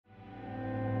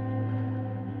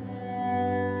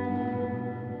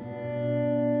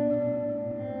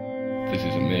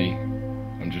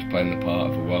playing the part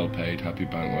of a well-paid, happy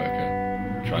bank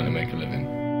worker trying to make a living.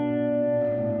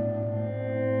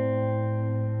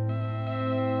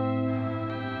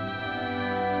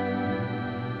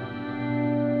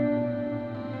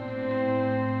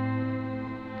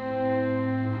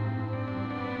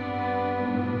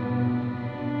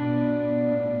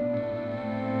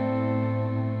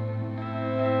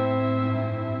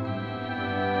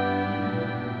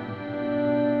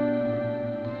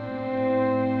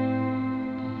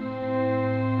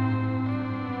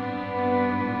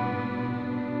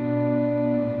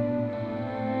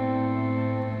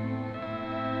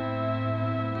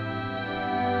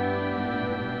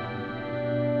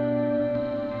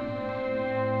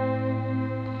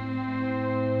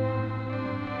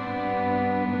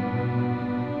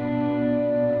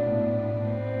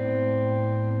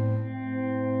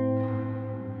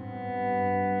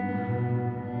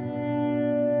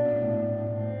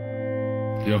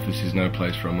 The office is no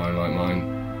place for a mind like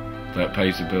mine, that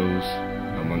pays the bills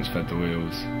and once fed the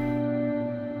wheels.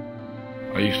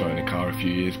 I used to own a car a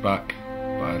few years back,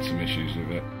 but I had some issues with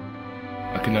it.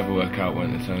 I could never work out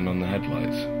when to turn on the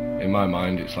headlights. In my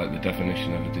mind, it's like the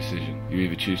definition of a decision. You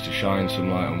either choose to shine some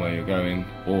light on where you're going,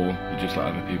 or you just let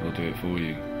other people do it for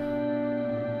you.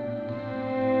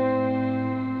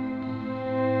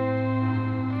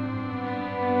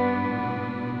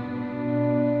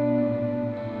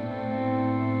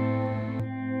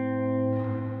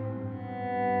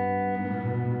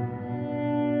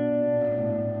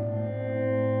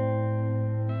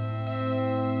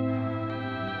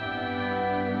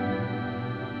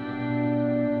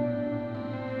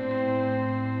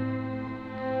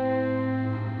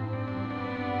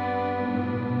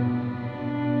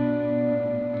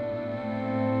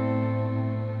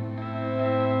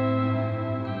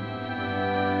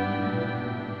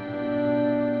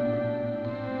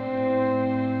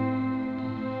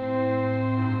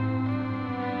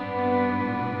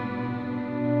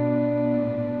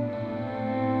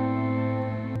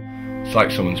 It's like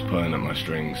someone's pulling at my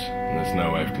strings and there's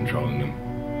no way of controlling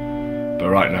them. But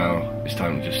right now, it's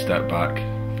time to just step back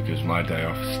because my day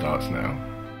off starts now.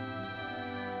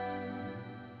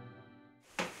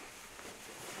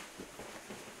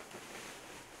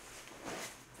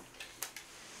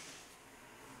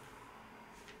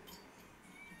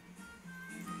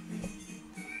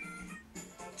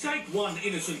 Take one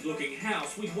innocent-looking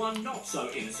house with one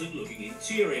not-so-innocent-looking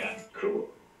interior. Cool.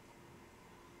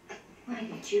 Why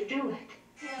did you do it?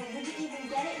 No, would you even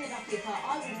get it in the back of your car?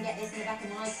 I wouldn't get this in the back of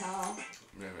my car.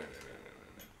 No.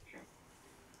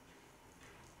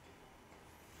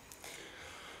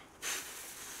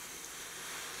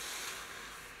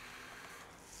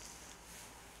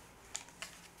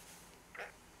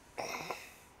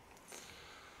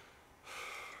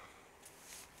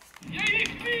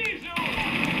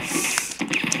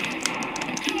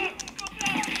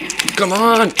 Come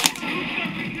on!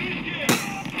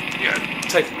 Yeah,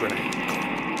 take a grenade.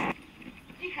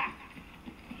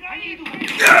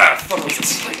 Yeah, fuck, I was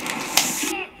asleep.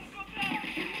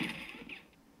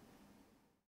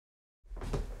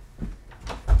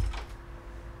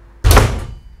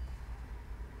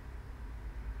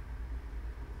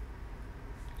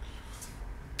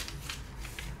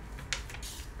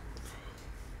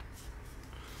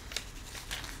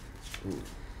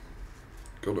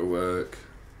 Got to work,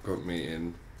 got a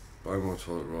meeting, buy more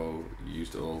toilet roll,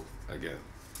 used it all again.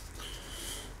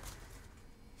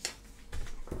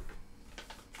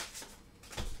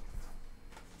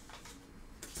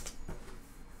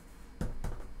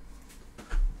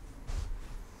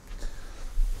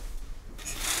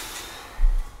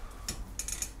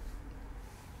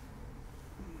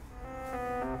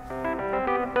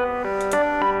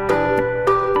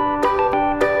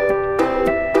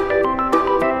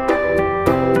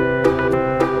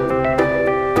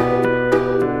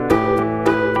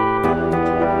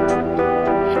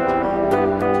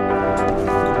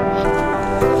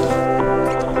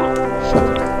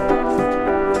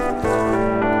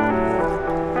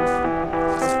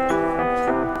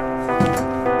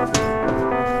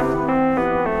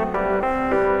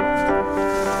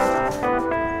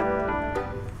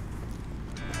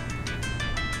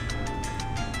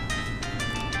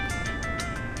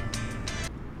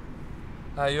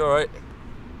 Hey, you alright?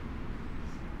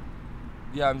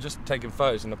 Yeah, I'm just taking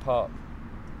photos in the park.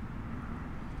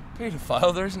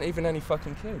 Paedophile, there isn't even any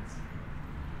fucking kids.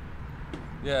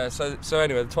 Yeah, so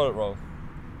anyway, the toilet roll.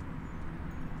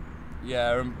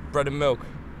 Yeah, and bread and milk.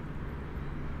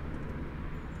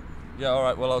 Yeah,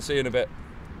 alright, well I'll see you in a bit.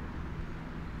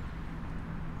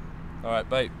 Alright,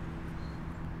 babe.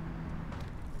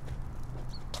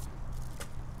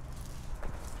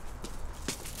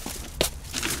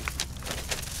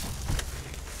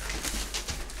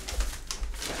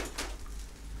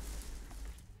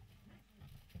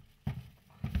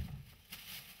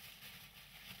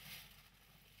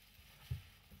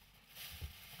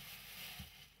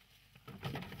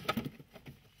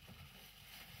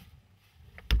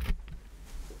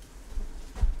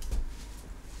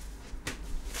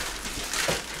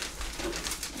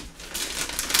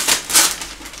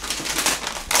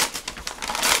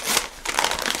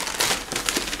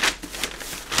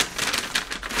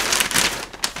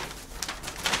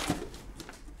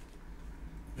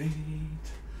 need.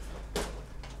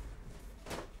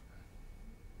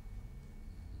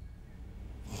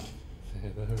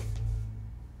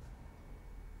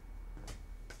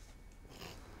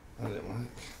 That didn't work.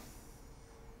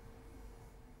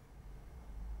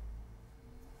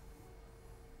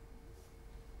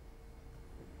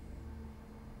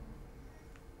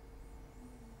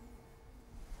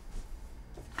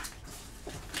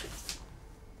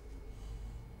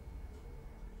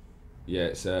 Yeah,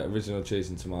 it's original cheese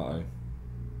and tomato,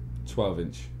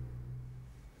 12-inch.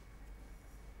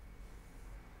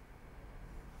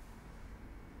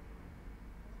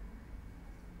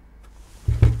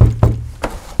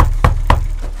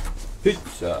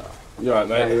 Pizza. You alright,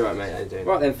 mate? Yeah, you're right, mate. How you doing?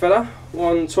 Right then, fella.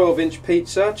 One 12-inch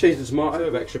pizza, cheese and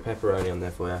tomato with extra pepperoni on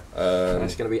there for you. And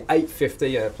it's going to be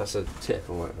 $8.50 plus a tip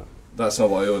or whatever. That's not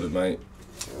what I ordered, mate.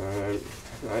 No,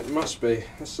 it must be.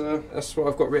 That's what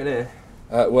I've got written here.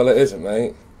 Well, it isn't,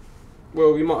 mate.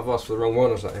 Well, you might have asked for the wrong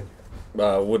one or something.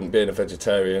 Well, I wouldn't being a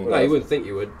vegetarian. Well, no, you wouldn't think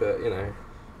you would, but you know.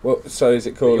 Well, so is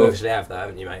it But called? you obviously have that,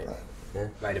 haven't you, mate? Yeah,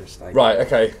 made a mistake. Right.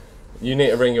 Okay. You need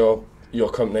to ring your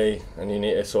company and you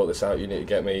need to sort this out. You need to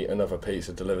get me another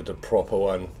pizza delivered, a proper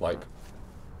one. Like,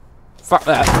 Fuck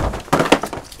that.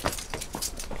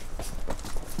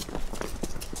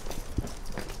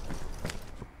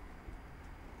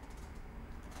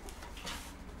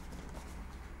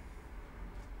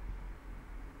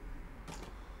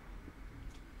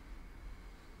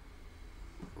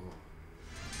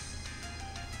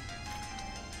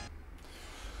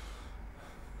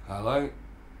 hello.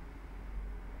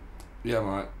 Yeah,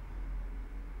 mate.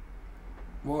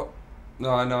 What?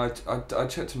 No, I know. I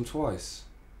checked him twice.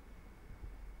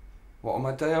 What, on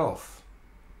my day off?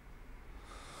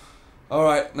 All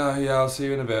right. No. Yeah. I'll see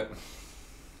you in a bit.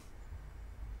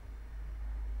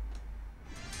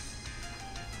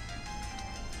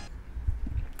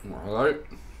 Hello.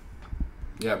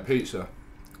 Yeah, pizza.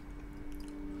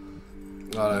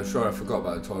 Oh, no, sorry, I forgot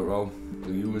about the toilet roll.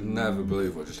 You would never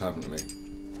believe what just happened to me.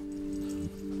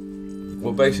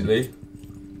 Well, basically,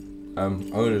 I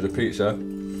ordered a pizza,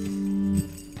 and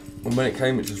when it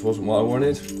came, it just wasn't what I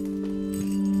wanted.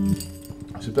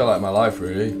 It's a bit like my life,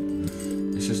 really.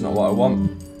 It's just not what I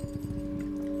want.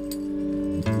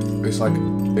 It's like,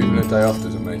 even a day off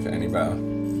doesn't make it any better.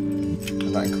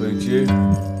 And that includes you.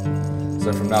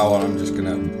 So from now on, I'm just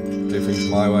gonna do things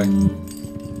my way.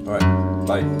 Alright,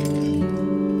 bye.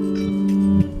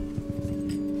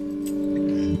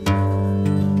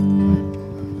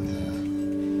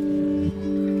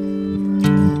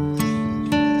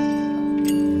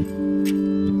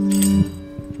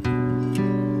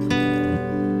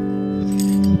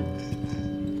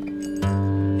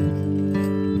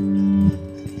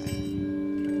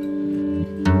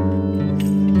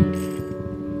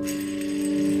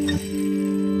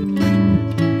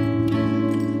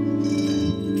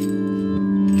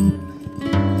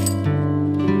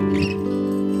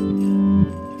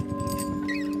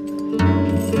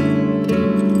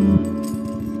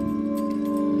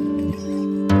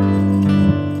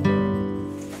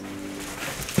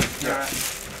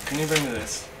 Can you bring me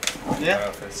this? Yeah. My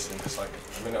office in just like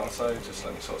a minute or so, just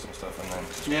let me sort some stuff and then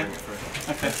just Yeah. bring it through.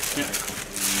 Okay. Yeah.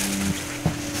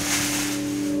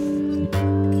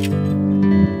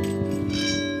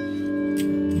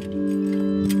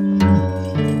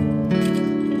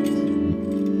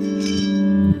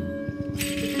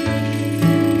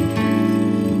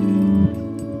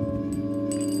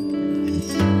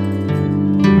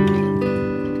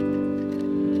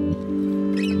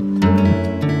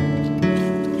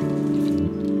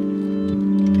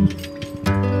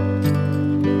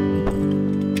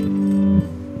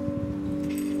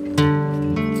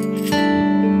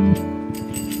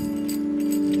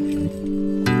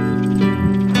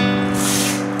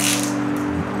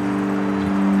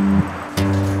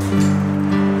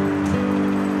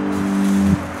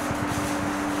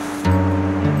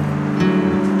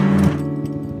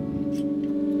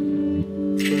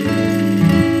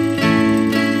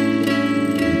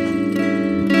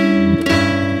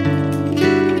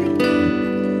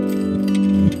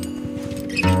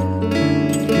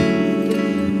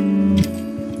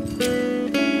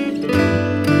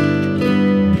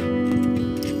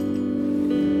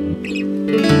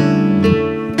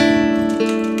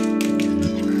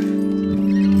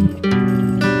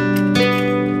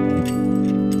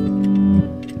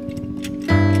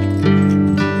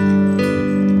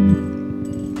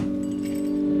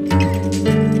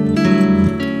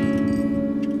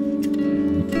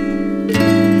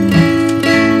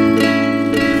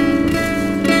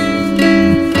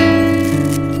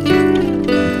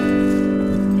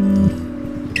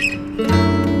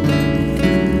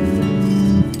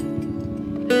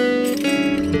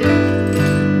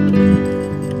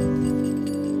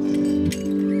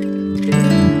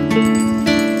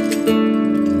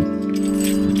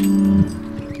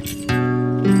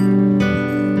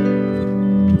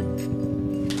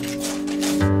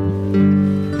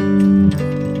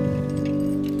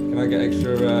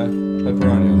 extra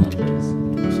pepperoni on that,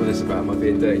 please. What's all this about? Am I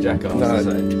being dirty jackass? No,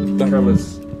 So, the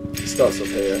cameras starts up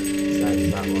here.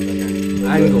 that one and then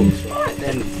angles. Right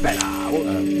then, fella.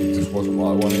 It just wasn't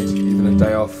what I wanted. Even a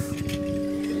day off,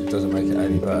 it doesn't make it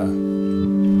any better.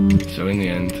 So in the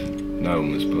end, no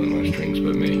one was pulling my strings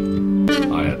but me.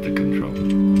 I had the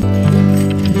control.